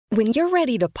When you're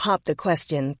ready to pop the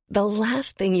question, the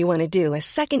last thing you want to do is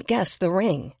second-guess the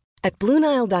ring. At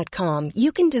BlueNile.com,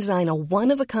 you can design a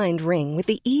one-of-a-kind ring with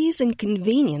the ease and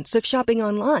convenience of shopping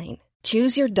online.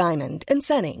 Choose your diamond and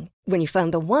setting. When you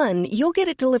find the one, you'll get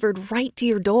it delivered right to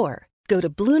your door. Go to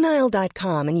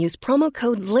BlueNile.com and use promo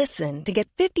code LISTEN to get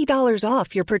 $50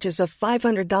 off your purchase of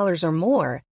 $500 or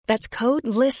more. That's code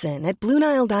LISTEN at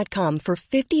BlueNile.com for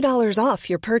 $50 off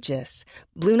your purchase.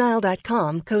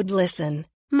 BlueNile.com, code LISTEN.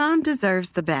 Mom deserves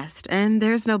the best, and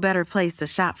there's no better place to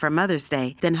shop for Mother's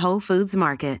Day than Whole Foods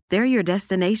Market. They're your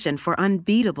destination for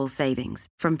unbeatable savings,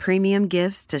 from premium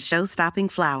gifts to show-stopping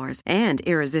flowers and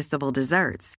irresistible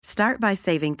desserts. Start by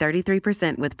saving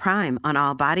 33% with Prime on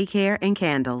all body care and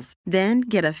candles. Then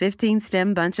get a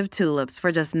 15-stem bunch of tulips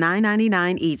for just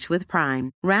 $9.99 each with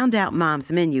Prime. Round out Mom's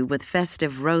menu with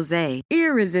festive rosé,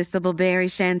 irresistible berry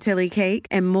chantilly cake,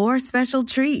 and more special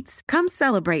treats. Come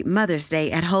celebrate Mother's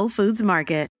Day at Whole Foods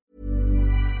Market.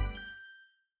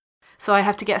 So I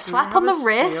have to get a slap on the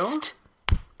wrist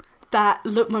that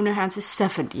Look Mum No Hands is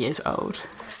 7 years old.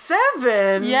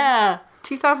 7? Yeah,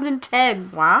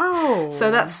 2010. Wow.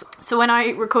 So when I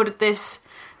recorded this,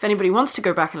 if anybody wants to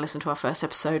go back and listen to our first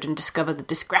episode and discover the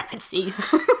discrepancies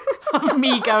of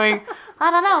me going, I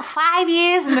don't know, 5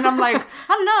 years, and then I'm like,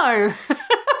 I don't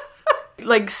know.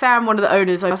 Like Sam, one of the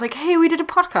owners, I was like, hey, we did a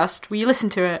podcast, will you listen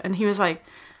to it? And he was like,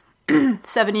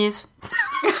 7 years.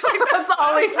 That's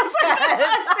all he said.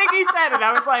 Last thing he said, and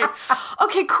I was like,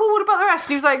 okay, cool, what about the rest?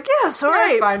 And he was like, yeah, it's all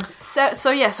right. Fine.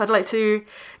 So yes, I'd like to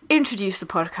introduce the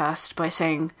podcast by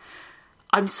saying,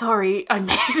 I'm sorry, I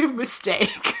made a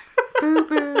mistake. Boo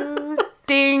boo.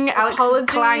 Ding, Alex's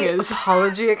clangers.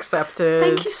 Apology accepted.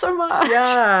 Thank you so much.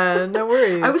 Yeah, no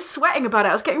worries. I was sweating about it.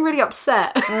 I was getting really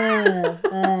upset.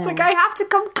 It's like, I have to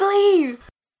come clean.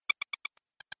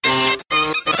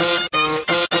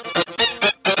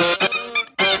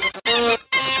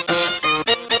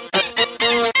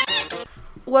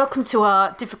 Welcome to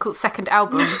our difficult second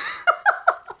album,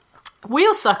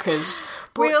 Wheel Suckers.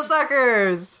 Wheel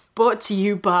Suckers. Brought to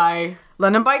you by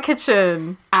London Bike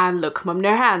Kitchen. And Look Mum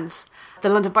No Hands. The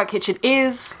London Bike Kitchen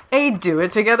is a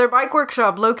do-it-together bike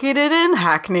workshop located in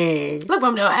Hackney. Look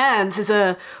Mum No Hands is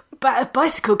a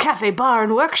bicycle cafe bar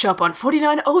and workshop on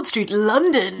 49 Old Street,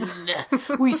 London.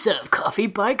 We serve coffee,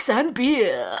 bikes, and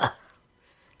beer.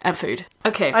 And food.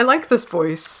 Okay. I like this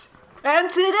voice. And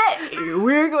today,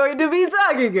 we're going to be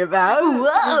talking about...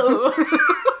 Whoa!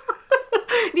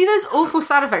 Need those awful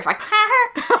sound effects, like...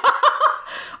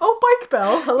 Oh, bike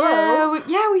bell, hello.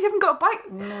 Yeah, we haven't got a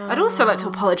bike... No. I'd also like to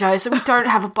apologise that we don't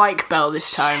have a bike bell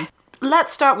this time.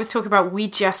 Let's start with talking about we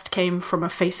just came from a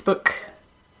Facebook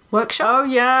workshop. Oh,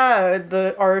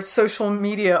 yeah, our social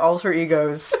media alter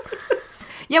egos.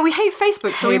 Yeah, we hate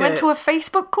Facebook, so we went to a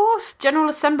Facebook course. General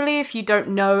Assembly, if you don't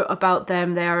know about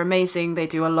them, they are amazing. They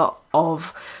do a lot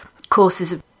of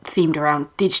courses themed around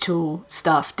digital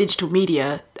stuff, digital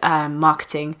media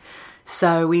marketing.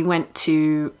 So we went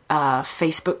to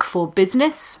Facebook for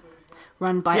Business,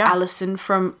 run by Alison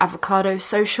from Avocado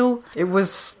Social. It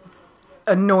was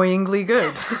annoyingly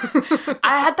good.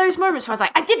 I had those moments where I was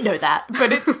like, I did know that.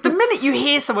 But it's the minute you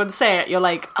hear someone say it, you're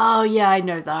like, oh yeah, I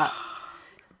know that.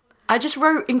 I just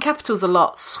wrote in capitals a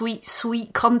lot, sweet,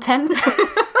 sweet content.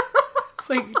 It's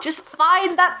like, just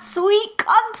find that sweet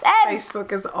content.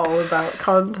 Facebook is all about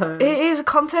content. It is.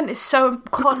 Content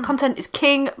is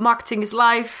king. Marketing is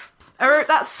life. I wrote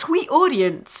that sweet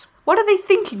audience. What are they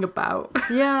thinking about?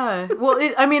 Yeah. Well,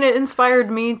 it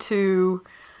inspired me to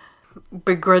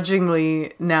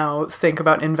begrudgingly now think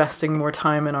about investing more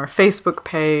time in our Facebook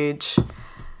page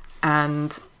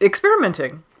and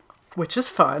experimenting, which is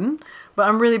fun. But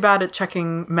I'm really bad at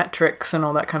checking metrics and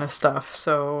all that kind of stuff,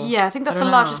 so... Yeah, I think that's the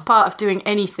largest part of doing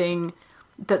anything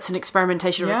that's an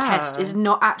experimentation or a test, is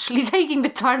not actually taking the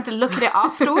time to look at it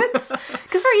afterwards. Because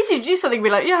it's very easy to do something and be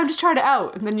like, yeah, I'm just trying it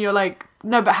out. And then you're like,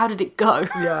 no, but how did it go?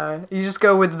 Yeah, you just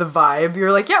go with the vibe.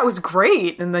 You're like, yeah, it was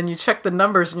great. And then you check the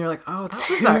numbers and you're like, oh, that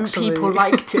was actually... people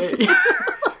liked it.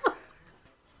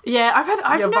 Yeah, I've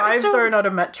noticed... Vibes are not a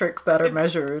metric that are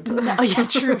measured. No, yeah,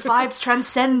 true. Vibes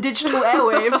transcend digital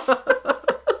airwaves.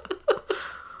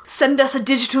 Send us a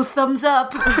digital thumbs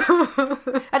up.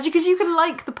 Actually, because you can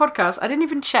like the podcast. I didn't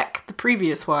even check the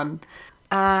previous one.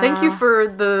 Thank you for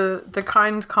the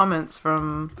kind comments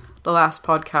from the last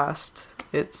podcast.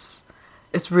 It's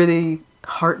really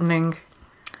heartening.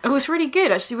 It was really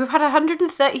good, actually. We've had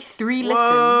 133 listens.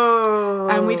 Whoa.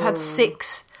 And we've had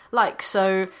 6 likes,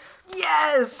 so...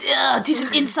 Yes! Do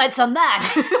some insights on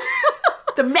that.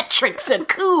 The metrics are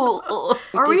cool.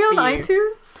 Are we on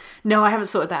iTunes? No, I haven't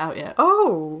sorted that out yet.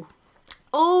 Oh.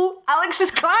 Oh,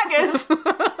 Alex's clangers!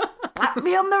 Slap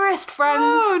me on the wrist, friends.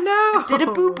 Oh, no. Did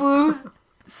a boo-boo.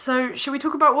 So, should we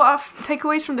talk about what our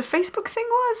takeaways from the Facebook thing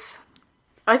was?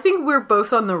 I think we're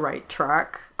both on the right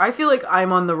track. I feel like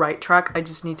I'm on the right track. I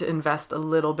just need to invest a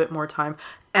little bit more time.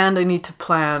 And I need to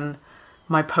plan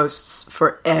my posts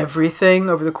for everything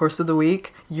over the course of the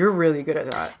week. You're really good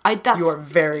at that. You are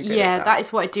very good at that. Yeah, that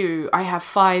is what I do. I have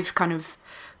 5 kind of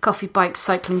coffee, bike,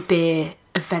 cycling, beer,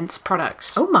 events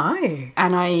products. Oh my.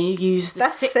 And I use the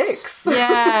That's 6. 6.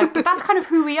 Yeah, but that's kind of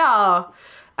who we are.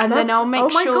 And then I'll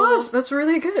make sure... Oh my gosh, that's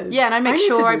really good. Yeah, and I make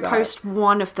sure I post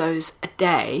one of those a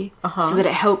day so that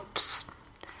it helps...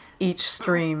 Each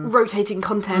stream. Rotating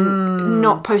content,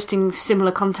 not posting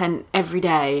similar content every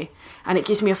day. And it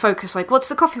gives me a focus, like, what's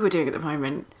the coffee we're doing at the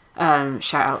moment?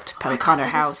 Shout out to Pelicano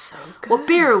House. So what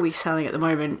beer are we selling at the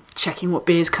moment? Checking what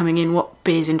beer's coming in, what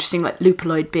beer's interesting, like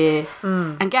Lupaloid beer.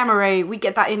 And Gamma Ray, we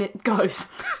get that in, it goes.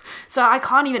 So I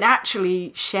can't even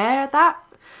actually share that,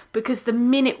 because the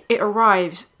minute it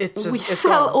arrives, we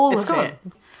sell all of it.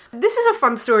 This is a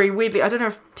fun story, weirdly. I don't know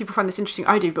if people find this interesting.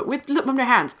 I do, but with Look Mum No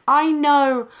Hands, I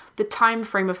know the time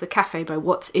frame of the cafe by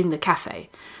what's in the cafe.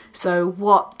 So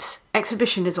what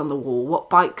exhibition is on the wall, what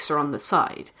bikes are on the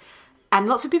side. And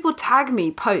lots of people tag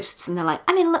me posts and they're like,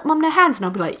 I'm in Look Mum No Hands. And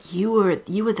I'll be like, you were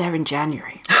there in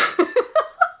January.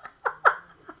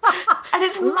 And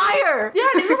it's liar. Yeah,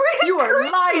 and it's really you are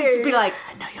lying to be like,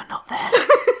 I know you're not there.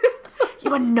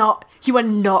 You are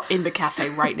not in the cafe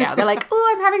right now. They're like,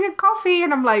 oh, I'm having a coffee.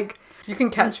 And I'm like... You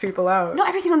can catch people out. Not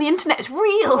everything on the internet is real.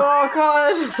 Oh,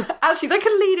 God. Actually, that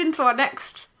can lead into our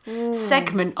next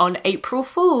segment on April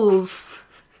Fools.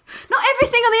 Not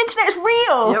everything on the internet is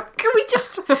real. Yep. Can we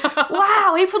just...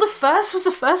 Wow, April the 1st was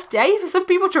the first day for some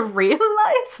people to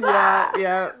realise that.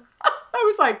 Yeah. I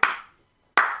was like...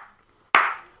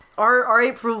 Our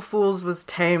April Fool's was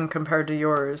tame compared to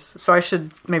yours, so I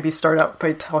should maybe start out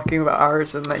by talking about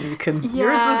ours, and then you can. Yeah,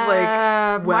 yours was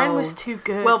like mine was too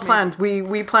good. Well planned.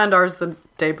 We planned ours the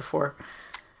day before.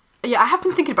 Yeah, I have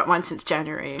been thinking about mine since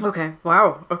January. Okay.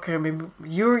 Wow. Okay. I mean,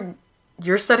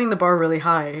 you're setting the bar really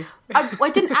high. I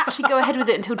didn't actually go ahead with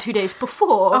it until 2 days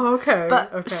before. Oh, okay.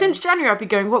 But since January, I've been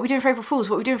going, what are we doing for April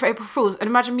Fools? What are we doing for April Fools? And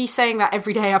imagine me saying that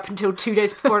every day up until 2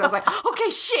 days before, and I was like, okay,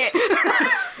 shit.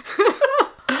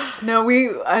 No,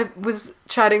 I was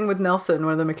chatting with Nelson,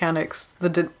 one of the mechanics,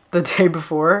 the day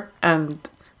before, and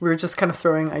we were just kind of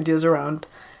throwing ideas around.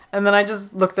 And then I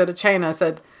just looked at a chain and I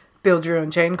said, build your own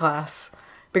chain class.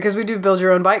 Because we do build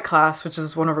your own bike class, which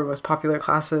is one of our most popular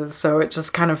classes. So it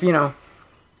just kind of,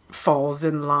 falls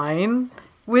in line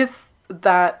with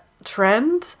that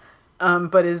trend,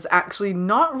 but is actually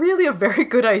not really a very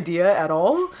good idea at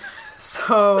all.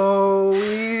 So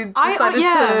we decided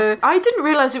to... I didn't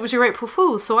realise it was your April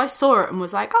Fool's, so I saw it and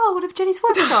was like, oh, one of Jenny's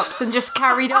workshops, and just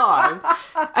carried on.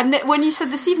 And when you said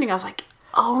this evening, I was like,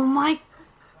 oh my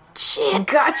shit.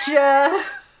 Gotcha!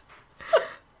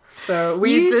 So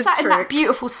you sat in that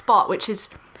beautiful spot, which is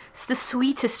it's the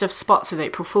sweetest of spots of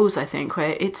April Fool's, I think,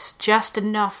 where it's just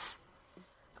enough.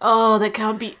 Oh, there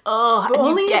can't be. Oh, but and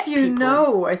only if you people.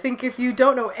 know. I think if you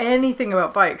don't know anything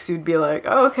about bikes, you'd be like,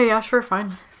 oh, okay, yeah, sure,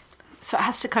 fine. So it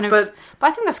has to kind of... But I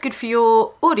think that's good for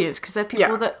your audience, because they're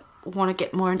people that want to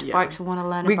get more into bikes and want to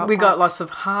learn about bikes. We got lots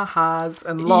of ha-has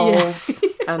and lols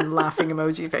and laughing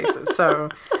emoji faces, so...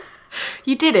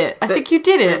 You did it. I think you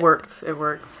did it. It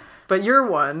worked. But you're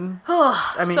one.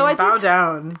 I mean, bow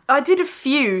down. I did a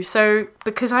few, so...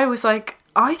 Because I was like,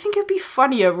 I think it'd be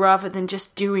funnier rather than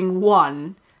just doing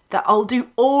one, that I'll do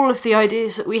all of the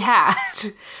ideas that we had.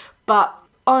 But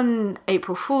on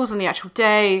April Fool's, on the actual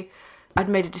day... I'd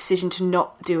made a decision to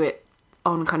not do it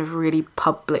on kind of really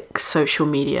public social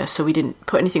media. So we didn't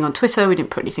put anything on Twitter, we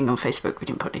didn't put anything on Facebook, we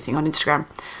didn't put anything on Instagram.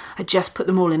 I just put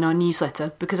them all in our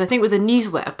newsletter, because I think with a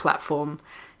newsletter platform,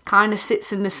 kind of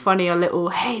sits in this funnier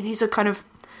little, hey, these are kind of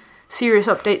serious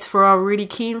updates for our really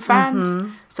keen fans.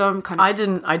 Mm-hmm. So I'm kind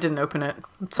of... I didn't open it.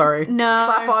 Sorry. No.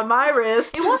 Slap on my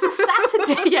wrist. It was a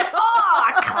Saturday.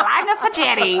 Oh, a clanger for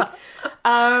Jenny.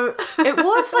 It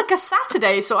was like a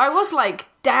Saturday, so I was like,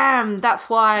 damn, that's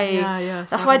why... Yeah,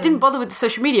 that's why I didn't bother with the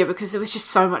social media, because there was just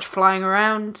so much flying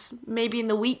around. Maybe in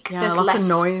the week, there's lots less... of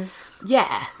noise.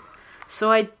 Yeah.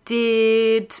 So I'll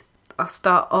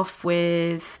start off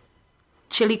with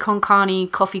chili con carne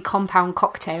coffee compound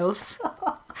cocktails.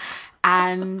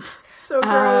 And so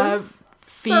gross.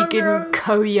 Vegan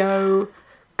Koyo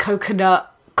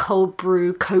coconut cold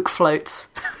brew Coke floats.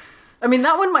 I mean,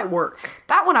 that one might work.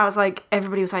 That one I was like,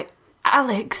 everybody was like,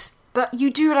 Alex, but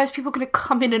you do realise people are going to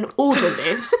come in and order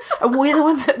this, and we're the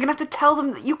ones that are going to have to tell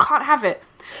them that you can't have it.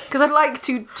 Because I'd like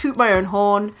to toot my own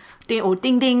horn.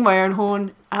 Ding Ding, my own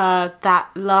horn, that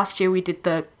last year we did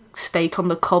the steak on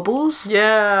the cobbles.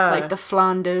 Yeah. Like the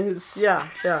Flanders. Yeah,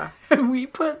 yeah. And we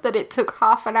put that it took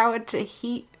half an hour to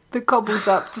heat the cobbles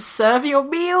up to serve your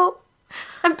meal.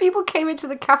 And people came into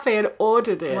the cafe and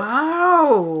ordered it.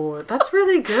 Wow, that's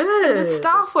really good. The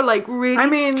staff were like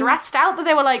really stressed out that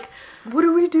they were like, what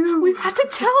do? We had to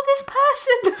tell this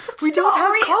person we don't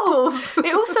have cobbles.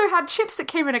 It also had chips that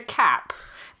came in a cap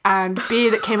and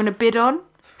beer that came in a bidon.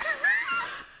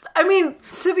 I mean,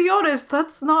 to be honest,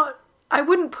 that's not... I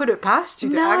wouldn't put it past you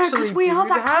to actually because we are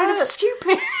that kind of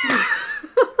stupid.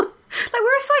 Like,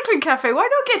 we're a cycling cafe. Why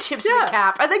not get chips in a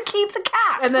cap and then keep the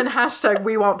cap? And then hashtag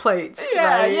we want plates.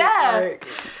 Yeah, right? yeah. Like,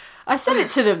 I said it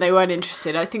to them. They weren't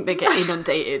interested. I think they get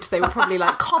inundated. They were probably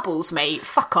like, cobbles, mate.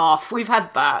 Fuck off. We've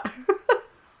had that.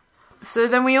 So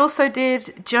then we also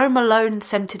did Joe Malone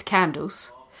scented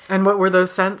candles. and what were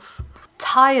those scents?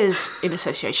 Tyres in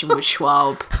association with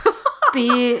Schwab.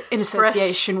 Beer in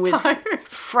association with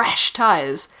fresh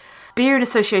tyres. Beer in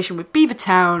association with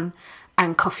Beavertown.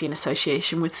 And coffee in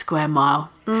association with Square Mile.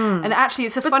 And actually,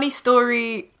 it's a funny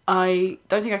story. I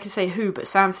don't think I can say who, but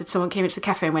Sam said someone came into the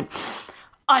cafe and went,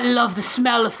 I love the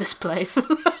smell of this place.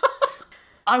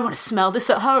 I want to smell this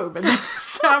at home. And then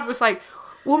Sam was like,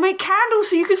 we'll make candles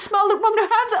so you can smell Look Mum No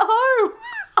Hands at home.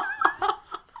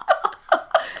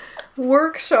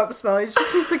 Workshop smell. He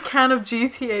just needs a can of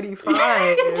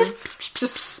GT85.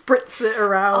 just spritz it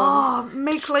around. Oh,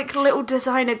 make like little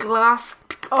designer glass.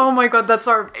 Oh my god, that's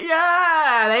our...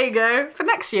 Yeah, there you go. For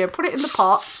next year, put it in the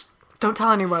pot. Don't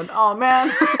tell anyone. Oh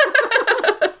man.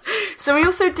 So we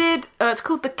also did, it's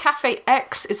called the Cafe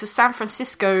X. It's a San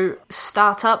Francisco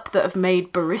startup that have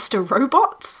made barista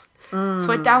robots.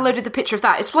 So I downloaded the picture of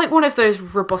that. It's like one of those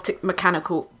robotic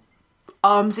mechanical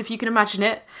arms, if you can imagine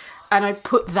it. And I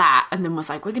put that and then was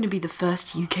like, we're going to be the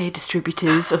first UK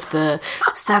distributors of the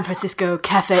San Francisco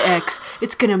Cafe X.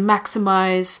 It's going to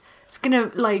maximise... It's going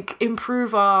to, like,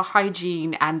 improve our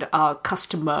hygiene and our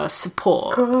customer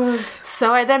support. Good.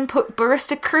 So I then put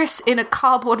Barista Chris in a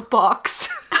cardboard box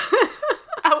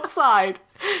outside.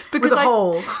 Because with a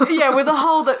hole. Yeah, with a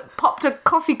hole that popped a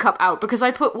coffee cup out. Because I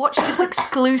watch this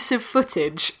exclusive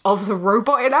footage of the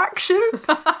robot in action.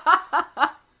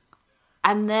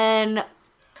 And then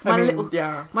my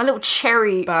little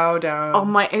cherry bow down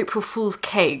on my April Fool's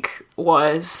cake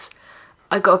was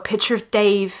I got a picture of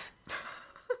Dave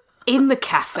in the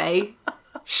cafe,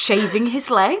 shaving his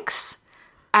legs,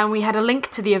 and we had a link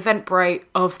to the Eventbrite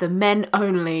of the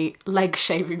men-only leg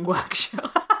shaving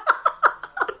workshop.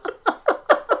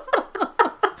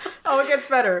 Oh, it gets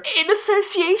better. In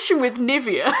association with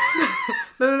Nivea.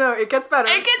 No, it gets better.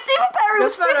 It gets even better. It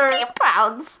was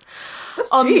 £15.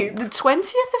 That's on cheap. The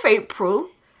 20th of April,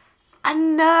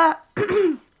 and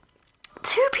 2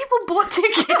 people bought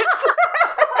tickets.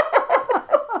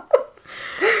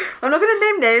 I'm not going to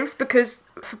name names because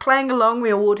for playing along, we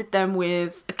awarded them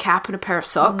with a cap and a pair of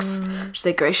socks, which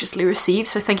they graciously received,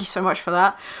 so thank you so much for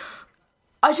that.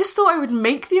 I just thought I would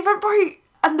make the Eventbrite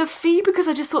and the fee because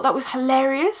I just thought that was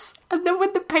hilarious. And then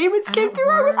when the payments came through,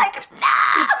 I was like,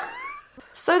 no!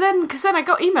 So then, because then I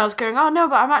got emails going, oh no,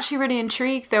 but I'm actually really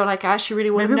intrigued. They were like, I actually really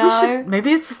want to know.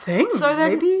 Maybe it's a thing. So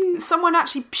then someone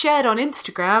actually shared on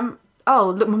Instagram,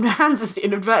 oh, Look Mum No Hands has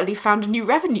inadvertently found a new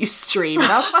revenue stream.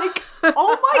 And I was like,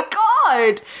 oh my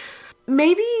god!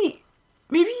 Maybe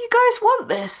you guys want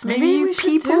this. Maybe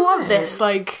people want this.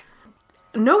 Like,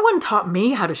 no one taught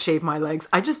me how to shave my legs.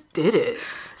 I just did it.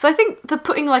 So I think the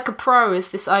putting like a pro is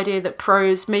this idea that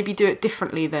pros maybe do it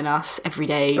differently than us every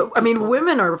day. I mean,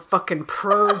 women are fucking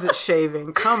pros at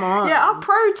shaving. Come on. Yeah, our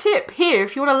pro tip here,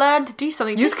 if you want to learn to do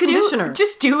something, use conditioner.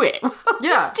 Just do it.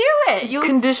 Just do it.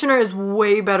 Conditioner is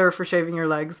way better for shaving your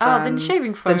legs than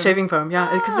shaving foam. Than shaving foam,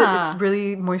 yeah. Because it's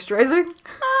really moisturizing.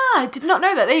 I did not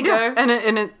know that. There you go. And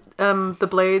it the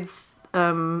blades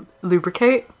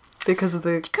lubricate. Because of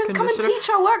the conditioner. Come and teach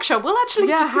our workshop. We'll actually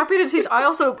happy to teach. I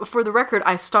also, for the record,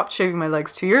 I stopped shaving my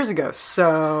legs 2 years ago,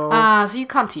 so... so you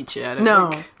can't teach it, I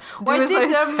don't think. Do as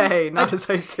I say, not as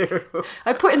I do.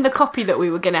 I put in the copy that we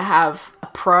were going to have a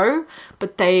pro,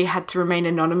 but they had to remain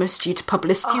anonymous due to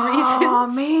publicity reasons. Oh,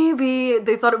 maybe.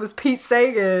 They thought it was Pete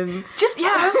Sagan.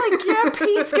 I was like, yeah,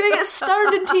 Pete's going to get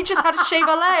stoned and teach us how to shave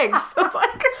our legs. I was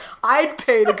like, I'd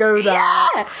pay to go there.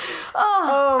 Yeah.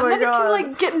 Oh my god. And then I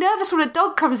can get nervous when a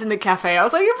dog comes in the cafe. I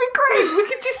was like, it'd be great. We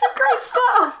could do some great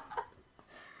stuff.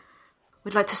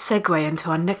 We'd like to segue into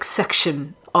our next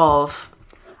section of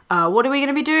what are we going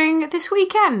to be doing this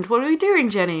weekend? What are we doing,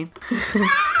 Jenny?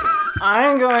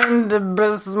 I'm going to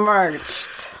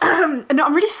besmirched. No,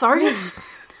 I'm really sorry. It's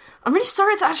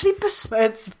actually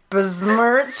It's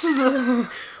besmirched.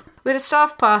 We had a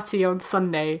staff party on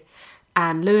Sunday,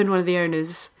 and Lewin, one of the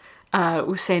owners,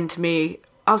 was saying to me,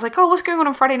 I was like, oh, what's going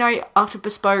on Friday night after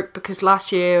Bespoke? Because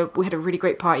last year we had a really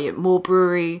great party at Moore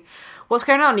Brewery. What's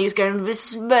going on? And he was going,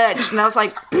 Bespoke. And I was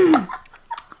like, oh,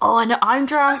 I know, I'm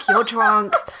drunk, you're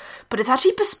drunk, but it's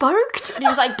actually Bespoked. And he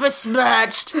was like,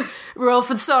 Besmirched. Roll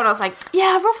for the Soul. And I was like,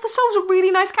 yeah, Roll for the Soul is a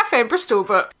really nice cafe in Bristol,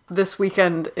 but... This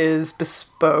weekend is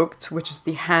Bespoked, which is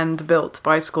the hand-built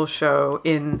bicycle show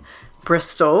in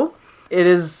Bristol. It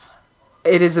is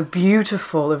a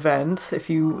beautiful event if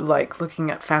you like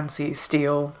looking at fancy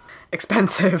steel,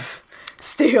 expensive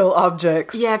steel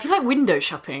objects. Yeah, if you like window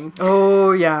shopping.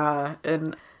 Oh, yeah.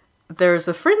 And there's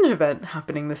a fringe event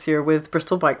happening this year with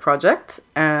Bristol Bike Project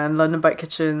and London Bike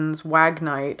Kitchen's WAG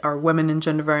Night, our Women and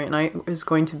Gender Variant Night, is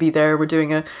going to be there. We're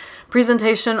doing a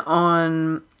presentation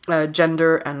on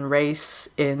gender and race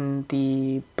in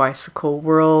the bicycle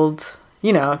world.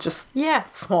 You know, just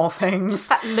small things. Just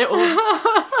that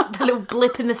little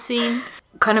blip in the scene.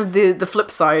 Kind of the flip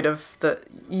side of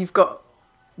you've got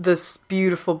this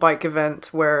beautiful bike event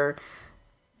where,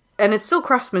 and it's still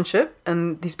craftsmanship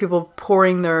and these people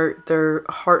pouring their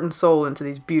heart and soul into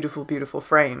these beautiful, beautiful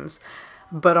frames.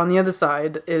 But on the other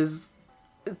side is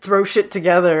throw shit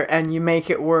together and you make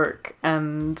it work.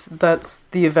 And that's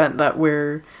the event that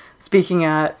we're speaking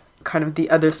at, kind of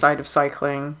the other side of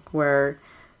cycling, where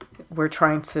we're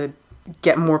trying to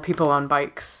get more people on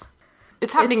bikes.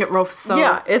 It's happening at Roll for the Soul.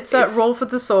 Yeah, it's at Roll for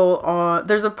the Soul.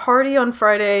 There's a party on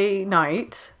Friday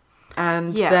night,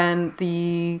 and then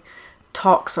the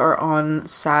talks are on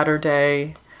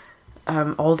Saturday,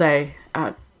 all day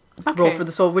at Roll for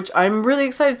the Soul, which I'm really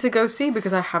excited to go see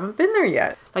because I haven't been there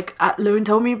yet. Like, Lewin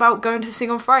told me about going to sing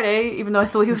on Friday, even though I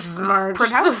thought he was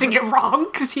pronouncing it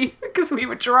wrong because we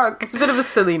were drunk. It's a bit of a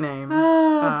silly name.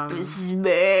 I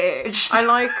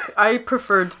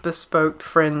preferred Bespoked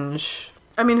Fringe.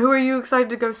 I mean, who are you excited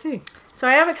to go see? So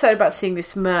I am excited about seeing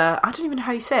this I don't even know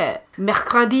how you say it.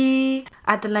 Mercredi,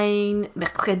 Madeleine,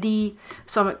 Mercredi.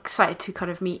 So I'm excited to kind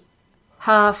of meet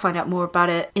her, find out more about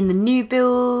it. In the new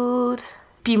build,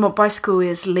 Beaumont Bicycle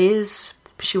is Liz.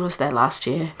 She was there last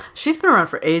year. She's been around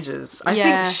for ages. I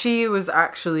think she was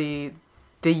actually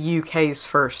the UK's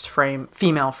first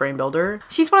female frame builder.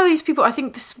 She's one of these people, I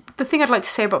think the thing I'd like to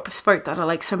say about Bespoke that I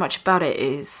like so much about it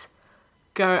is,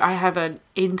 I have an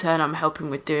intern I'm helping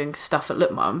with doing stuff at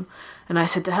Look Mum, and I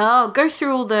said to her, go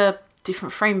through all the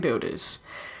different frame builders.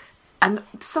 And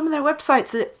some of their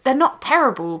websites, they're not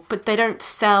terrible, but they don't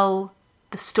sell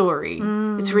the story.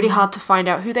 It's really hard to find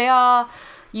out who they are.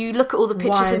 You look at all the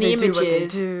pictures and the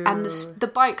images, and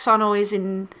the bikes aren't always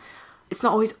it's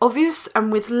not always obvious.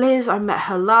 And with Liz, I met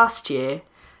her last year,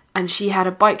 and she had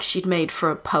a bike she'd made for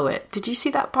a poet. Did you see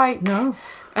that bike? No.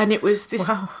 And it was this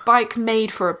bike made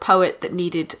for a poet that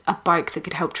needed a bike that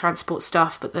could help transport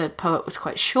stuff, but the poet was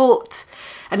quite short,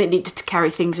 and it needed to carry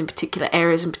things in particular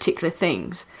areas and particular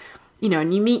things. You know,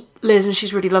 and you meet Liz and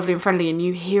she's really lovely and friendly, and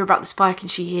you hear about this bike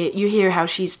and you hear how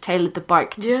she's tailored the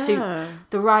bike to suit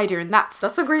the rider, and that's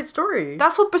a great story.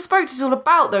 That's what Bespoke is all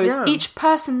about, though, is each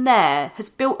person there has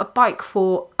built a bike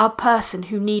for a person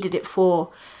who needed it for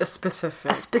a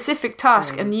specific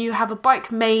task, and you have a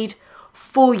bike made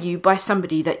for you by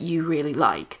somebody that you really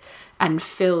like. And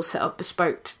Phil set up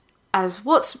Bespoke as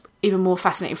what's even more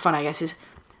fascinating fun, I guess, is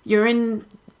you're in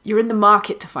the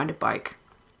market to find a bike.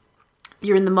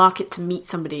 You're in the market to meet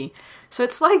somebody. So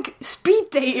it's like speed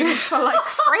dating for like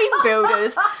frame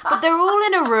builders, but they're all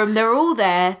in a room, they're all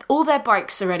there, all their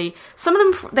bikes are ready. Some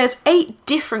of them, there's 8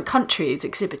 different countries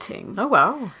exhibiting. Oh,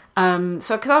 wow.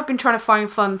 So because I've been trying to find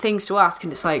fun things to ask,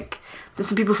 and it's like, there's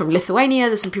some people from Lithuania,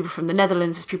 there's some people from the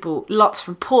Netherlands, there's people, lots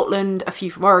from Portland, a few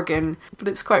from Oregon, but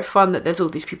it's quite fun that there's all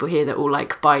these people here that all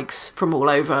like bikes from all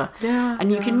over. Yeah.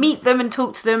 And you can meet them and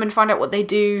talk to them and find out what they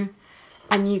do,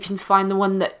 and you can find the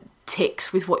one that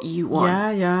ticks with what you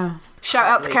want. Yeah. Shout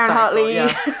out to Karen Hartley.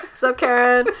 Yeah. So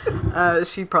Karen,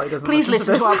 she probably doesn't. Please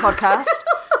listen to our podcast.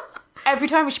 Every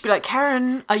time we should be like,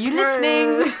 Karen, are you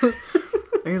listening?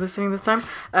 Are you listening this time?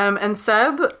 And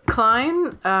Seb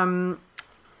Klein,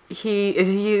 he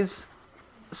is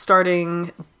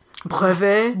starting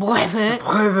Brevet,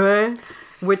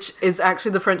 which is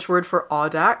actually the French word for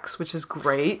audax, which is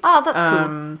great. Oh, that's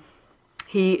cool.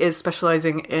 He is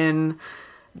specializing in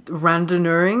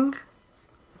randonneuring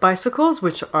bicycles,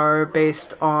 which are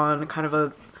based on kind of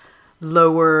a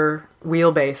lower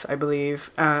wheelbase, I believe.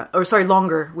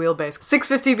 Longer wheelbase.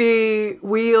 650B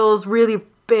wheels, really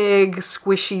big,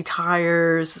 squishy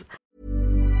tires.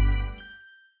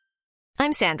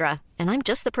 I'm Sandra, and I'm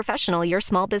just the professional your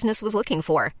small business was looking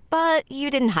for. But you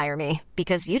didn't hire me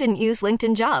because you didn't use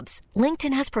LinkedIn Jobs.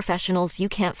 LinkedIn has professionals you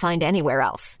can't find anywhere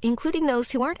else, including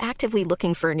those who aren't actively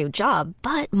looking for a new job,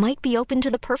 but might be open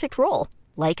to the perfect role,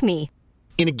 like me.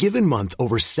 In a given month,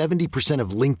 over 70%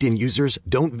 of LinkedIn users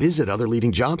don't visit other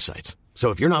leading job sites. So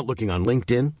if you're not looking on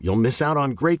LinkedIn, you'll miss out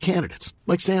on great candidates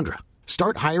like Sandra.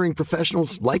 Start hiring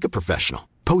professionals like a professional.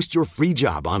 Post your free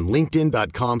job on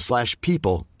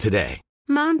linkedin.com/people today.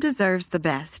 Mom deserves the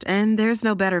best, and there's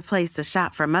no better place to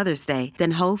shop for Mother's Day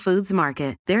than Whole Foods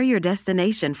Market. They're your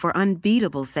destination for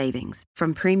unbeatable savings,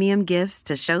 from premium gifts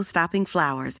to show-stopping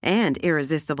flowers and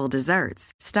irresistible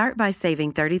desserts. Start by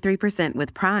saving 33%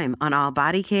 with Prime on all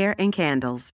body care and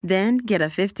candles. Then get a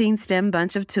 15-stem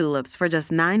bunch of tulips for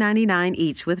just $9.99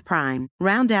 each with Prime.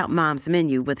 Round out Mom's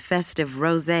menu with festive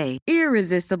rosé,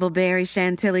 irresistible berry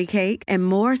chantilly cake, and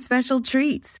more special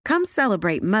treats. Come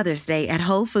celebrate Mother's Day at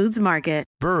Whole Foods Market.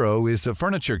 Burrow is a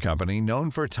furniture company known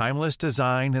for timeless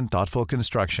design and thoughtful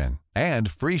construction,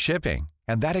 and free shipping,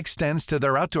 and that extends to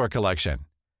their outdoor collection.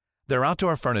 Their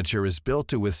outdoor furniture is built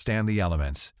to withstand the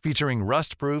elements, featuring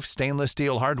rust-proof stainless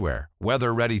steel hardware,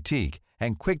 weather-ready teak,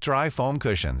 and quick-dry foam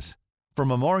cushions. For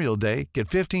Memorial Day, get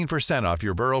 15% off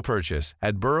your Burrow purchase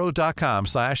at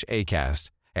burrow.com/acast,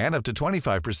 and up to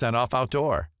 25% off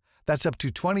outdoor. That's up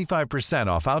to 25%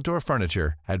 off outdoor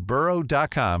furniture at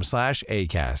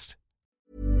burrow.com/acast.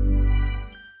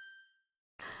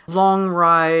 Long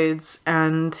rides,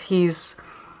 and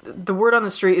the word on the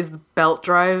street is the belt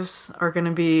drives are going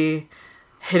to be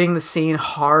hitting the scene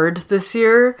hard this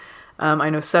year. I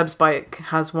know Seb's bike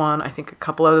has one. I think a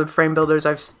couple other frame builders,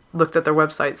 I've looked at their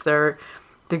websites, they're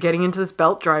getting into this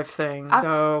belt drive thing.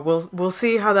 So we'll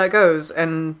see how that goes.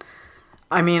 And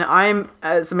I mean,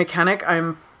 as a mechanic,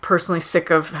 I'm personally sick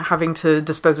of having to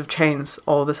dispose of chains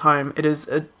all the time. It is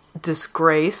a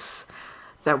disgrace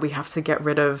that we have to get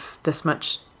rid of this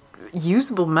much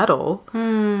usable metal,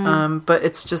 but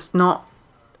it's just not,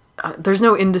 there's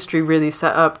no industry really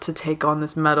set up to take on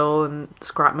this metal, and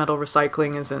scrap metal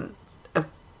recycling isn't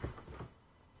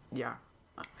yeah.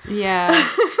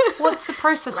 What's the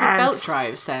process with belt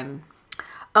drives then?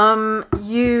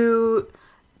 The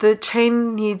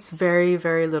chain needs very,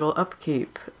 very little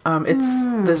upkeep. It's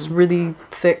this really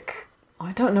thick,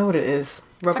 I don't know what it is,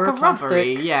 rubber, it's like a plastic,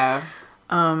 rubbery, yeah.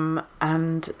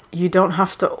 And you don't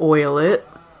have to oil it,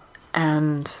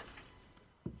 and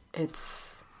it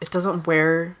doesn't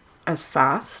wear as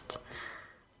fast.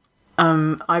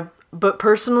 But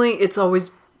personally, it's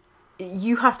always,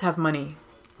 you have to have money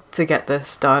to get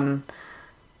this done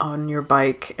on your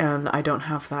bike, and I don't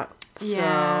have that.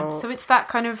 Yeah, so it's that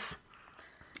kind of,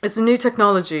 it's a new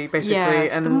technology, basically,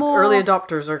 and early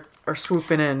adopters are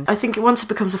swooping in. I think once it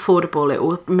becomes affordable, it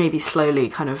will maybe slowly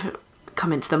kind of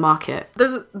come into the market.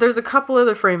 There's a couple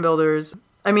other frame builders.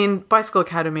 I mean, Bicycle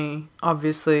Academy,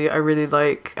 obviously, I really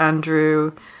like.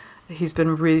 Andrew, he's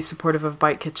been really supportive of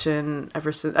Bike Kitchen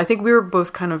ever since. I think we were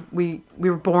both kind of, we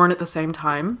were born at the same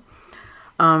time.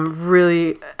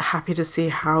 Really happy to see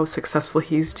how successful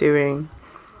he's doing.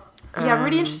 Yeah, I'm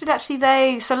really interested,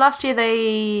 actually. So last year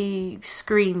they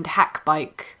screened Hack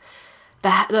Bike, the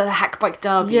Hack Bike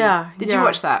Derby. Yeah. Did you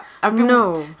watch that? I've been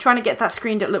No. trying to get that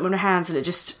screened at Littleman Hands, and it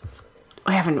just,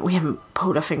 we haven't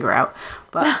pulled our finger out.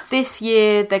 But this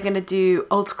year they're going to do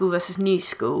old school versus new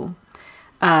school.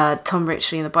 Tom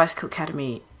Richley and the Bicycle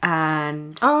Academy,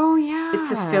 and Oh, yeah.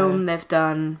 it's a film they've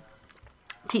done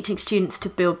teaching students to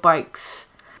build bikes.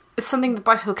 It's something the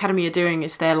Bicycle Academy are doing,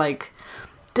 is they're like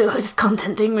this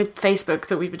content thing with Facebook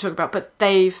that we've been talking about, but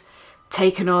they've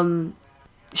taken on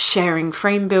sharing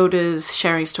frame builders,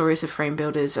 sharing stories of frame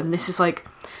builders, and this is like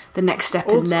the next step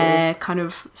in their kind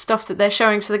of stuff that they're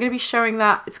showing. So they're going to be showing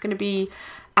that. It's going to be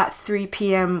at 3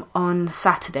 p.m. on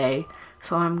Saturday,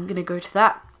 so I'm going to go to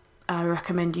that. I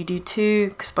recommend you do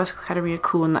too, because Bicycle Academy are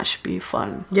cool and that should be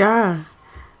fun. Yeah.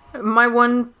 My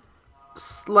one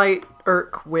slight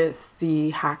irk with the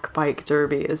Hack Bike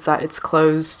Derby is that it's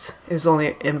closed. It was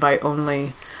only invite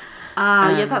only.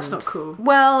 Yeah, that's not cool.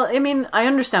 Well, I mean, I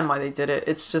understand why they did it.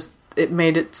 It's just, it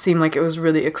made it seem like it was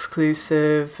really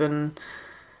exclusive, and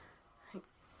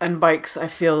bikes, I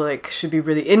feel like, should be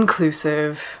really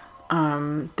inclusive.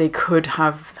 They could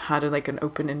have had an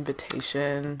open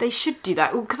invitation. They should do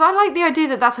that, because I like the idea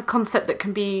that that's a concept that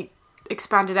can be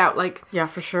expanded out, like, yeah,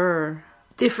 for sure,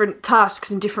 different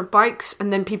tasks and different bikes,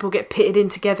 and then people get pitted in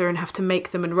together and have to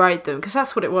make them and ride them, because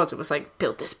that's what it was. It was like,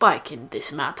 build this bike in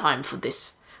this amount of time for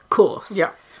this course.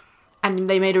 Yeah. And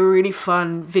they made a really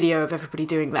fun video of everybody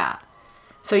doing that.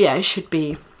 So yeah, it should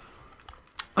be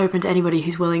open to anybody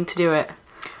who's willing to do it.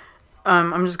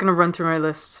 I'm just going to run through my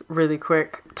list really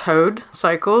quick. Toad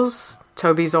Cycles,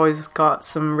 Toby's always got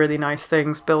some really nice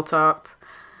things built up.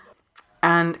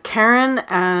 And Karen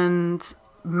and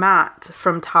Matt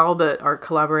from Talbot are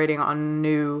collaborating on a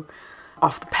new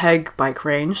Off the Peg bike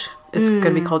range. It's going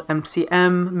to be called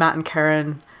MCM. Matt and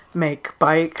Karen make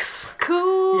bikes.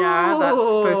 Cool. Yeah, that's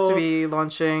supposed to be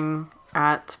launching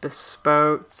at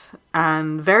Bespoke.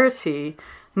 And Verity,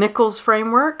 Nichols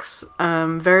Frameworks.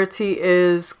 Verity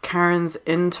is Karen's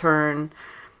intern,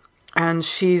 and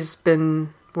she's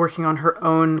been working on her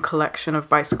own collection of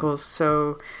bicycles.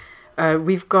 So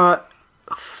we've got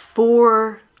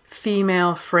 4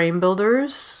 female frame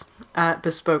builders at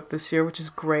Bespoke this year, which is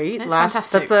great.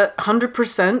 Fantastic. That's a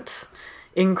 100%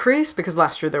 increase, because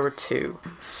last year there were 2.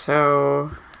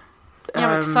 So Yeah,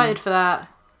 I'm excited for that.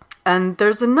 and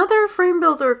there's another frame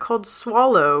builder called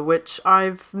Swallow, which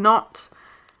I've not...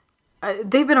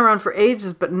 they've been around for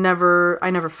ages, but I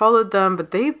never followed them.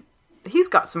 But he's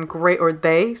got some great... Or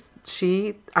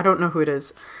she... I don't know who it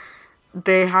is.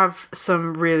 They have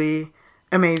some really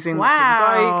amazing looking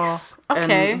bikes.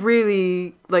 Okay. And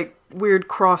really, like, weird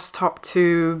cross-top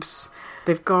tubes.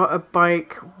 They've got a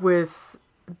bike with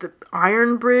the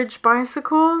Iron Bridge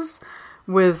bicycles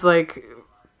with, like...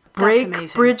 brake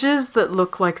amazing. bridges that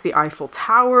look like the Eiffel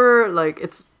Tower. Like,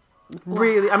 it's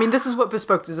really... I mean, this is what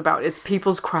Bespoke is about. It's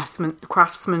people's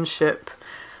craftsmanship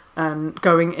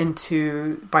going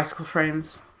into bicycle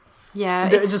frames. Yeah,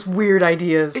 They're it's just weird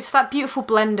ideas. It's that beautiful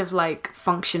blend of like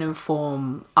function and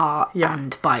form, art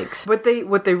and bikes. What they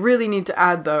really need to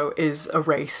add, though, is a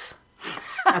race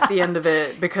at the end of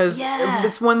it, because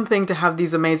it's one thing to have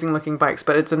these amazing looking bikes,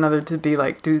 but it's another to be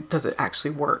like, does it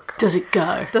actually work? Does it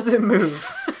go? Does it move?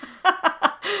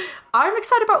 I'm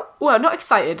excited about... Well, not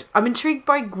excited. I'm intrigued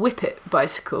by Whippet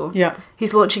bicycle. Yeah.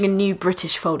 He's launching a new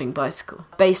British folding bicycle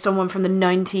based on one from the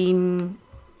 1920s,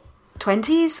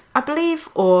 I believe.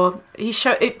 Or he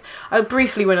showed it... I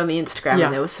briefly went on the Instagram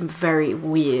and there was some very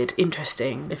weird,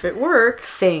 interesting... If it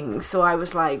works. Things. So I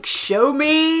was like, show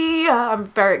me! I'm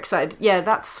very excited. Yeah,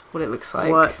 that's what it looks like.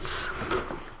 What?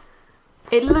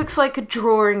 It looks like a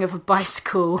drawing of a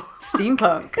bicycle.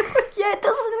 Steampunk. Yeah, it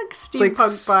does look like a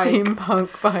steampunk bike. Steampunk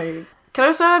bike. Can I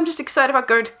also say I'm just excited about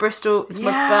going to Bristol. It's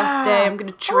my birthday. I'm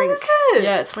going to drink. Oh, is it?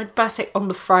 Yeah, it's my birthday on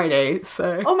the Friday,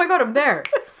 so... Oh my god, I'm there.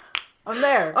 I'm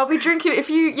there. I'll be drinking. If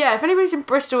anybody's in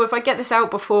Bristol, if I get this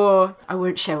out before... I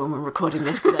won't share when we're recording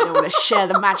this because I don't want to share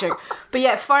the magic. But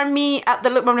yeah, find me at the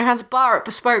Look Mum No Hands bar at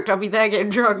Bespoke. I'll be there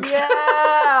getting drunk.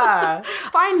 Yeah.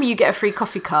 Find me, you get a free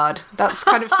coffee card. That's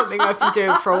kind of something I've been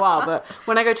doing for a while. But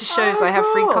when I go to shows, I have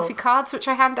free coffee cards, which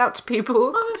I hand out to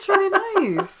people. Oh, that's really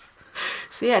nice.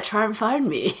 So yeah, try and find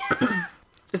me.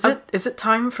 Is it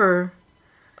time for...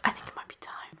 I think it might be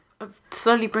time of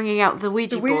slowly bringing out the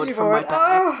Ouija board from my board.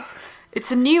 bag. Oh.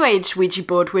 It's a new age Ouija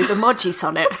board with emojis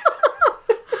on it.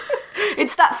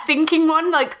 It's that thinking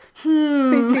one, like,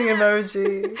 Thinking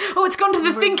emoji. Oh, it's gone to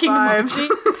the thinking emoji.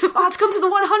 Oh, it's gone to the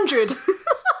 100.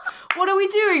 What are we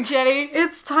doing, Jenny?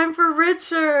 It's time for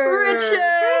Richard. Richard!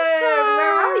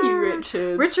 Where are you,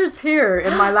 Richard? Richard's here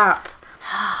in my lap.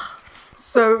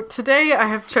 So today I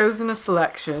have chosen a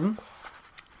selection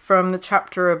from the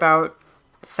chapter about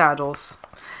saddles.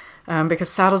 Because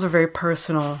saddles are very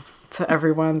personal to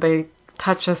everyone. They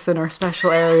touch us in our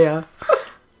special area.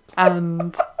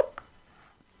 And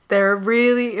they're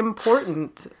really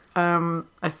important.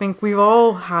 I think we've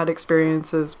all had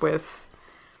experiences with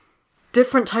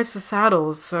different types of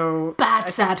saddles. So Bad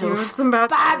saddles. Some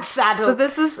bad saddles. So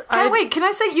this is... Can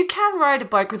I say, you can ride a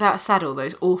bike without a saddle,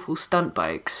 those awful stunt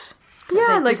bikes.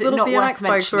 Yeah, like Is it little not worth BMX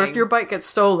bikes, or if mentioning? your bike gets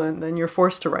stolen, then you're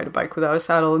forced to ride a bike without a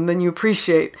saddle, and then you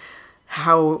appreciate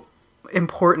how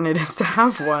important it is to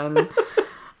have one.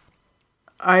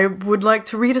 I would like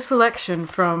to read a selection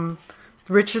from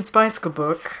Richard's bicycle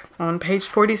book on page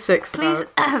 46. Please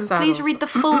read the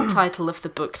full title of the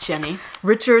book, Jenny.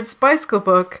 Richard's Bicycle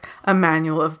Book, A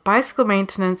Manual of Bicycle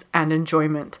Maintenance and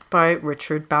Enjoyment by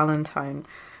Richard Ballantyne,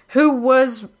 who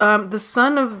was the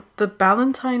son of the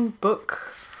Ballantyne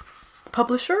book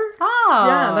publisher. Oh.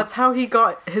 Yeah, that's how he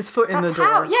got his foot in the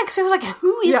door. Because it was like,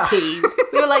 who is he?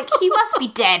 We were like, he must be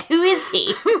dead. Who is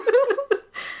he?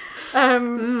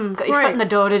 Got your foot in the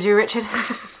door, did you, Richard?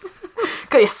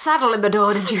 Got your saddle in the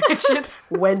door, did you, Richard?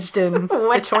 Wedged in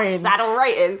Wedged between. that saddle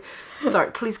right in.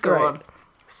 Sorry, please go on.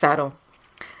 Saddle.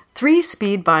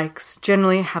 3-speed bikes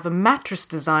generally have a mattress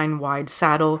design wide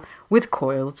saddle with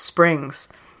coiled springs.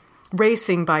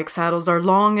 Racing bike saddles are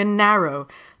long and narrow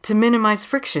to minimize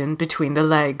friction between the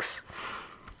legs.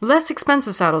 Less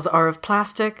expensive saddles are of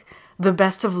plastic, the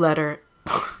best of leather.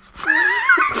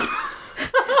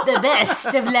 The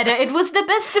best of leather. It was the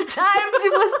best of times.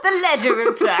 It was the leather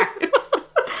of times.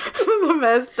 The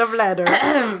best of leather.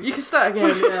 You can start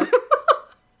again, yeah.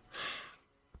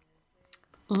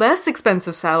 Less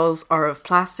expensive saddles are of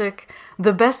plastic.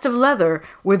 The best of leather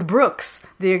with Brooks,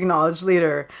 the acknowledged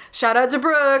leader. Shout out to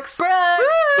Brooks!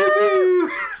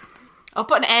 Brooks! I'll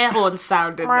put an air horn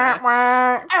sound in there.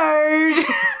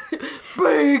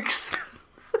 Brooks!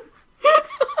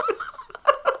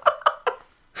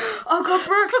 Oh god,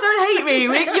 Brooks, don't hate me.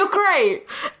 You're great.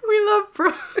 We love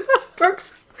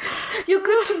Brooks. You're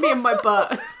good to me in my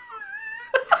butt.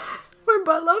 My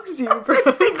butt loves you, Brooks. I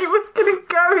didn't think it was gonna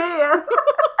go here.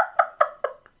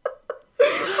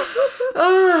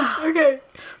 Okay.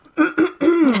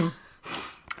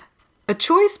 A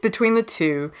choice between the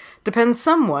two depends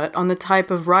somewhat on the type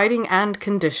of riding and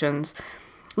conditions.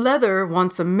 Leather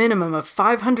wants a minimum of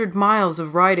 500 miles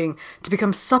of riding to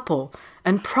become supple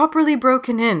and properly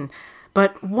broken in,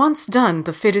 but once done,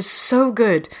 the fit is so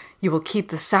good you will keep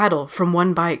the saddle from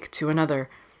one bike to another.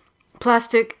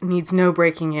 Plastic needs no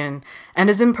breaking in and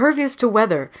is impervious to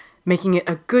weather, making it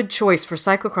a good choice for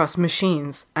cyclocross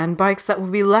machines and bikes that will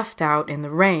be left out in the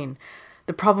rain.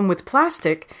 The problem with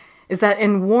plastic is that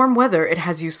in warm weather it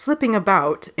has you slipping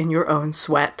about in your own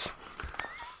sweat.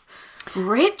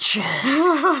 Richard!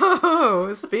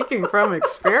 Oh, speaking from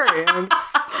experience.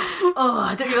 Oh,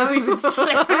 I don't know you've been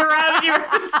slipping around in your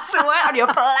own sweat on your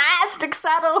plastic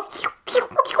saddle.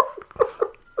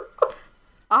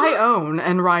 I own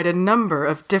and ride a number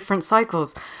of different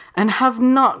cycles and have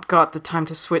not got the time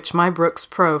to switch my Brooks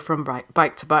Pro from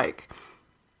bike to bike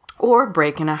or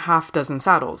break in a half dozen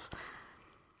saddles.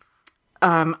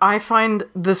 I find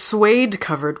the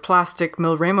suede-covered plastic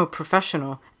Milremo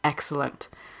Professional excellent.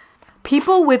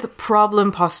 People with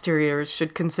problem posteriors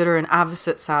should consider an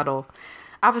Avocet saddle.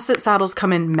 Avocet saddles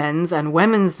come in men's and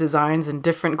women's designs in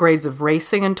different grades of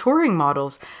racing and touring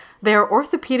models. They are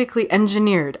orthopedically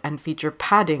engineered and feature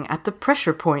padding at the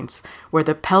pressure points where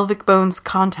the pelvic bones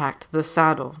contact the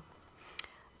saddle.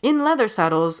 In leather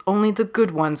saddles, only the good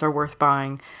ones are worth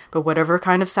buying, but whatever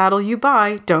kind of saddle you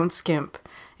buy, don't skimp.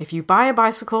 If you buy a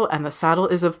bicycle and the saddle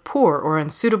is of poor or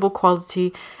unsuitable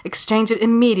quality, exchange it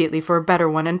immediately for a better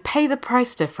one and pay the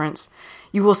price difference.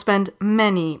 You will spend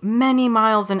many, many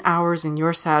miles and hours in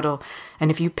your saddle, and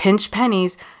if you pinch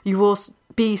pennies, you will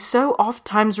be so oft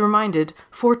times reminded,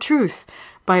 for truth,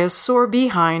 by a sore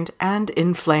behind and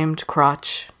inflamed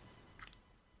crotch.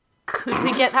 Could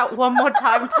we get that one more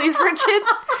time, please, Richard?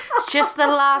 Just the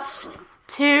last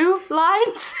 2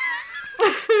 lines?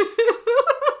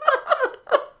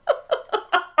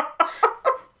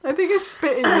 I think I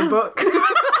spit in your book.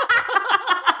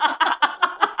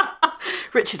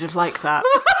 Richard would like that.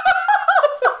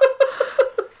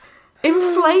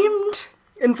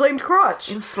 Inflamed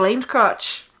crotch. Inflamed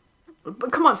crotch.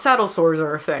 But come on, saddle sores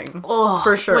are a thing. Oh,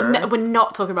 for sure. We're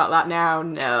not talking about that now.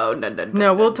 No.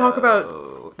 No, we'll talk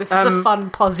about... This is a fun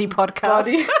posy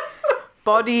podcast.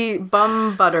 Body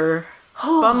bum butter.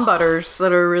 Bum butters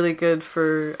that are really good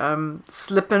for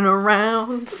slipping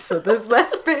around, so there's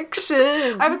less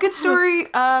friction. I have a good story.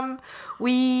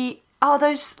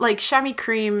 Those like chamois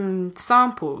cream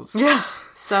samples. Yeah.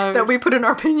 So that we put in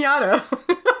our piñata.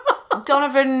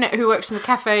 Donovan, who works in the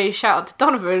cafe, shout out to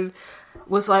Donovan,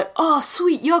 was like, "Oh,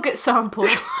 sweet yogurt sample."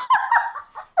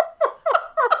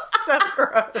 So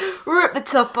gross. Rip the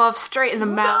top off, straight in the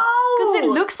mouth. Because it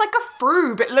looks like a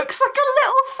froob. It looks like a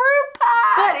little froob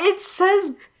pack. But it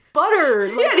says butter.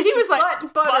 Like, yeah, and he was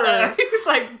like, butter. He was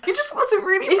like, it just wasn't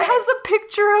really It has a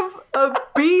picture of a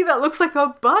bee that looks like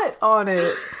a butt on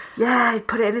it. Yeah, he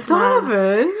put it in his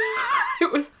Donovan. mouth.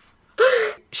 It was...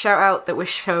 Shout out that we're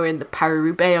showing the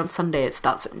Paris-Roubaix on Sunday. It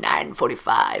starts at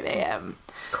 9:45 a.m.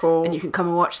 Cool. And you can come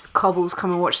and watch the cobbles, come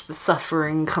and watch the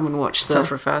suffering, come and watch the...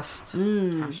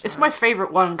 Sufferfest. It's my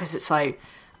favourite one because it's like,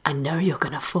 I know you're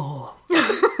going to fall.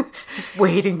 Just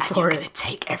waiting and for you're it. going to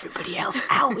take everybody else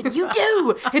out when you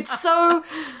do. It's so...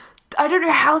 I don't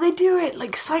know how they do it.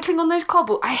 Like, cycling on those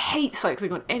cobbles. I hate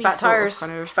cycling on any Fat sort tires. of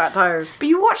kind of... Fat tires. But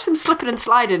you watch them slipping and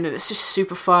sliding and it's just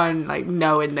super fun, like,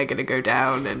 knowing they're going to go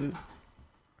down and...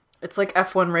 It's like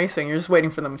F1 racing. You're just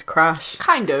waiting for them to crash.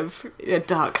 Kind of, in a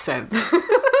dark sense.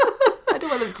 I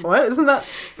don't want them to... What? Isn't that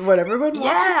what everyone watches?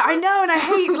 Yeah, I know, and I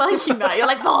hate liking that. You're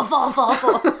like, fall.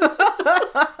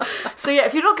 So yeah,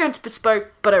 if you're not going to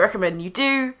Bespoke, but I recommend you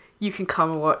do, you can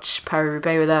come and watch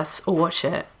Paris-Roubaix with us, or watch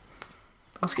it.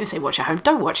 I was going to say watch at home.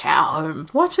 Don't watch it at home.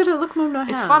 Watch it at Look Mum No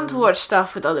Hands. It's fun to watch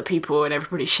stuff with other people and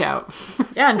everybody shout.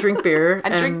 Yeah, and drink beer.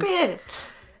 and drink beer.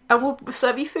 And we'll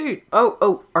serve you food.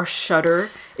 Oh, our shutter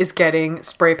is getting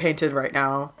spray painted right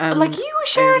now. And, like, you were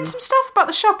sharing some stuff about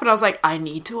the shop, and I was like, I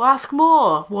need to ask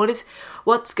more.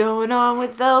 What's going on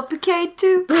with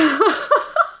LPK2?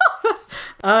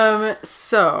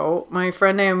 So my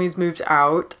friend Naomi's moved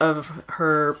out of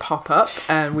her pop-up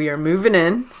and we are moving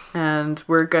in, and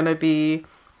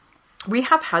we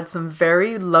have had some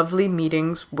very lovely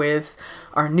meetings with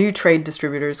our new trade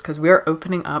distributors because we are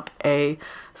opening up a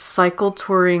cycle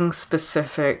touring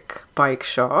specific bike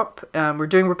shop. We're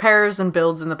doing repairs and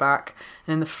builds in the back,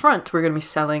 and in the front we're going to be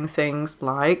selling things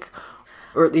like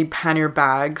the pannier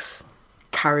bags,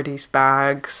 Carides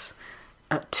bags,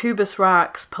 Tubus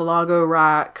racks, Pelago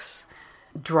racks,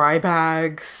 dry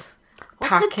bags,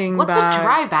 packing bags. What's a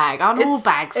dry bag? Aren't all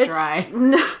bags dry?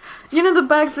 You know, the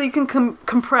bags that you can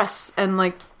compress and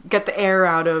like get the air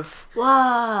out of.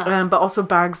 Wow. But also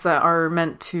bags that are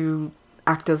meant to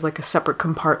act as like a separate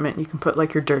compartment. You can put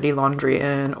like your dirty laundry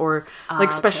in, or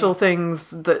like special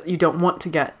things that you don't want to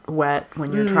get wet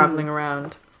when you're traveling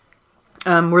around.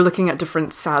 We're looking at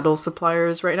different saddle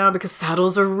suppliers right now because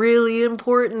saddles are really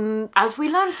important. As we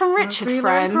learned from Richard,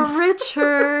 friends. From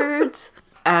Richard.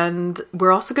 And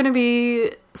we're also going to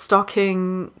be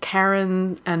stocking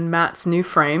Karen and Matt's new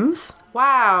frames.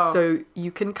 Wow. So you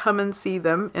can come and see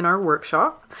them in our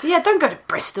workshop. So yeah, don't go to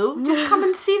Bristol. Just come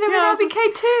and see them in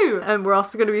LBK too. And we're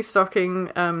also going to be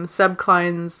stocking Seb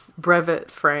Klein's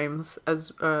Brevet frames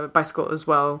as bicycle as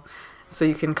well. So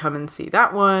you can come and see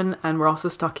that one. And we're also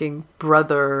stocking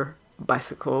Brother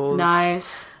bicycles.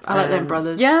 Nice. I like them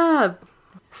brothers. Yeah.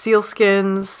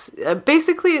 Sealskins.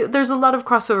 Basically, there's a lot of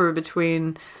crossover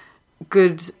between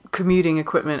good commuting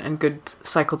equipment and good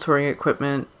cycle touring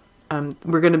equipment.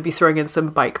 We're going to be throwing in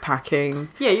some bike packing.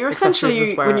 Yeah, you're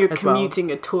essentially, when you're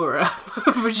commuting a tourer.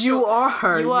 You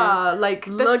are. You are. Like,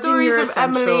 the stories of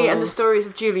Emily and the stories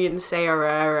of Julian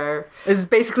Sayarero is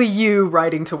basically you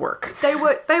riding to work. They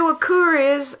were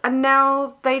couriers, and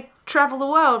now they travel the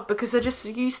world because they're just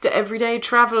used to everyday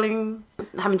traveling,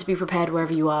 having to be prepared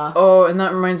wherever you are. Oh, and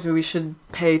that reminds me, we should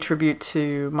pay tribute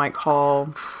to Mike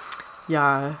Hall,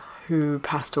 who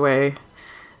passed away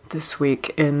this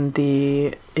week in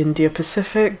the India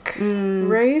Pacific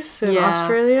race in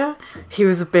Australia. He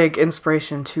was a big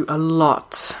inspiration to a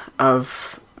lot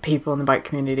of people in the bike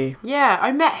community. Yeah,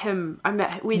 I met him.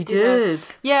 We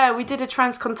did a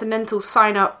transcontinental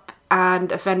sign-up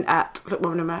and event at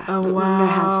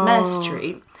Hans Mare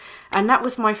Street. And that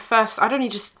was my first... I'd only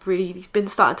just really been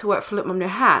starting to work for Look Mum No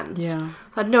Hands. Yeah.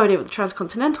 I had no idea what the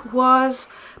Transcontinental was.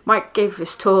 Mike gave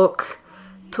this talked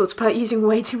about using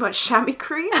way too much chamois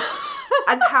cream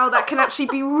and how that can actually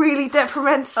be really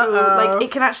detrimental. Like,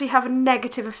 it can actually have a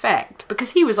negative effect.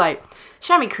 Because he was like,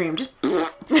 chamois cream, just...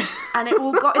 and it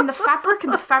all got in the fabric,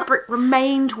 and the fabric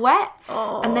remained wet.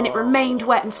 And then it remained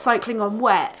wet and cycling on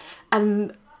wet.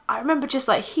 And I remember just,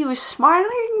 like, he was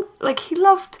smiling. Like, he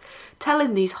loved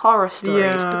telling these horror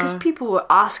stories because people were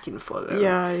asking for them.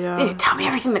 Yeah. Tell me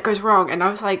everything that goes wrong. And I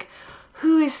was like,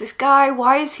 who is this guy?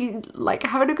 Why is he, like,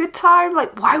 having a good time?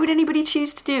 Like, why would anybody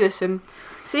choose to do this? And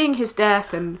seeing his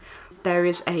death, and there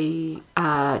is a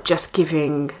Just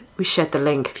Giving, we shared the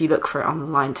link if you look for it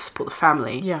online to support the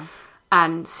family. Yeah.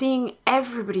 And seeing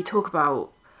everybody talk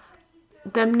about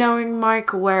them knowing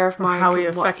Mike, aware of Mike, how he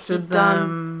affected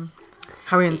them,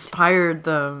 how he inspired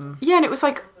them. Yeah, and it was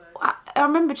like, I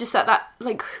remember just that,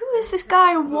 like, who is this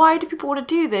guy and why do people want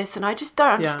to do this? And I just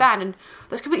don't understand. And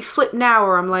that's completely flipped now,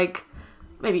 where I'm like,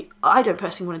 maybe I don't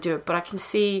personally want to do it, but I can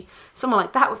see someone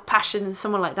like that with passion, and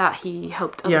someone like that, he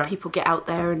helped other people get out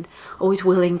there and always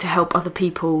willing to help other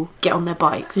people get on their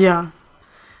bikes. Yeah.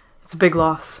 It's a big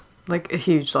loss. Like, a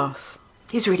huge loss.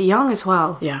 He's really young as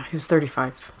well. Yeah, he was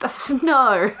 35. That's...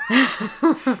 No.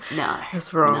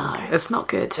 It's wrong. No, it's not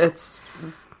good. It's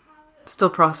still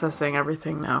processing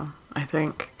everything now, I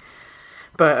think.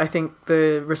 But I think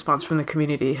the response from the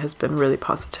community has been really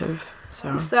positive.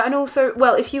 So and also,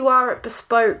 well, if you are at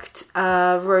Bespoke,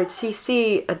 Road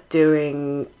CC are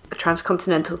doing a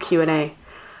Transcontinental Q&A,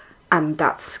 and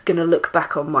that's going to look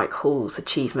back on Mike Hall's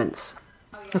achievements.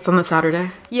 That's on the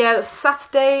Saturday? Yeah, that's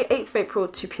Saturday, 8th of April,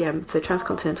 2 p.m. So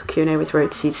Transcontinental Q&A with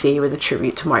Road CC with a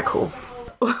tribute to Mike Hall.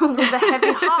 With a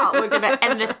heavy heart, we're going to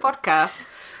end this podcast.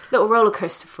 Little roller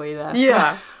coaster for you there.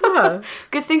 Yeah.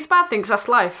 Good things, bad things, that's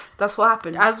life. That's what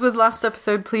happens. As with last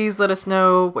episode, please let us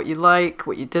know what you like,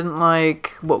 what you didn't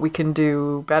like, what we can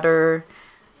do better,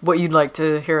 what you'd like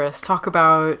to hear us talk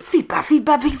about. Feedback. But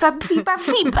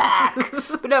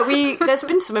no, there's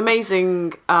been some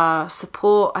amazing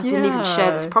support. I didn't even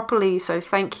share this properly, so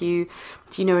thank you.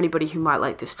 Do you know anybody who might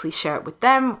like this? Please share it with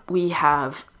them. We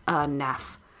have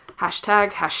NAF.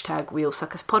 Hashtag Wheel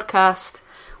Suckers Podcast.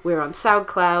 We're on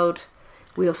SoundCloud,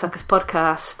 Wheel Suckers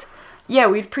Podcast. Yeah,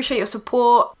 we'd appreciate your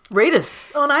support. Rate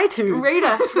us on iTunes. Rate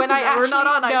us when I actually... We're not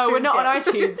on iTunes. No, we're not on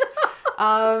iTunes.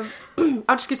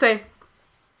 I'm just going to say,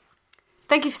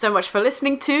 Thank you so much for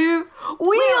listening to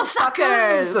Wheel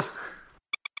Suckers!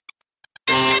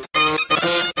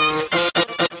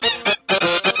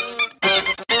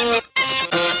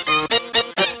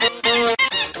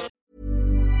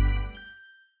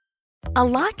 A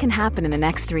lot can happen in the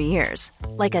next 3 years.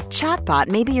 Like a chatbot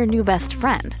may be your new best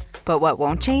friend. But what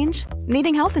won't change?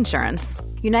 Needing health insurance.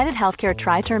 United Healthcare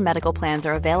Tri-Term Medical Plans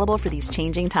are available for these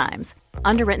changing times.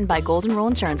 Underwritten by Golden Rule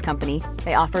Insurance Company,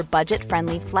 they offer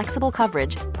budget-friendly, flexible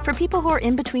coverage for people who are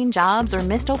in between jobs or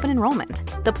missed open enrollment.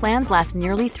 The plans last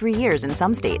nearly 3 years in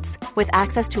some states, with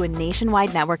access to a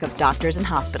nationwide network of doctors and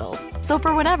hospitals. So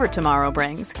for whatever tomorrow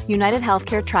brings, United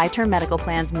Healthcare Tri-Term Medical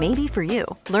Plans may be for you.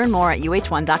 Learn more at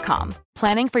uh1.com.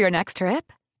 Planning for your next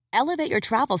trip? Elevate your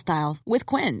travel style with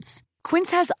Quince.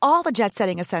 Quince has all the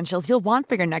jet-setting essentials you'll want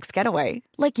for your next getaway,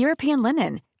 like European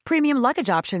linen, premium luggage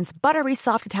options, buttery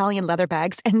soft Italian leather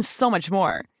bags, and so much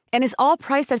more. And is all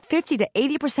priced at 50 to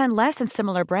 80% less than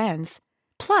similar brands.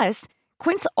 Plus,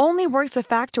 Quince only works with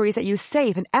factories that use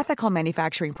safe and ethical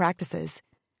manufacturing practices.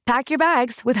 Pack your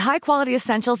bags with high-quality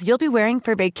essentials you'll be wearing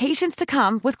for vacations to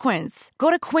come with Quince.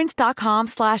 Go to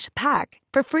quince.com/pack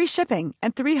for free shipping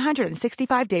and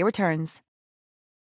 365-day returns.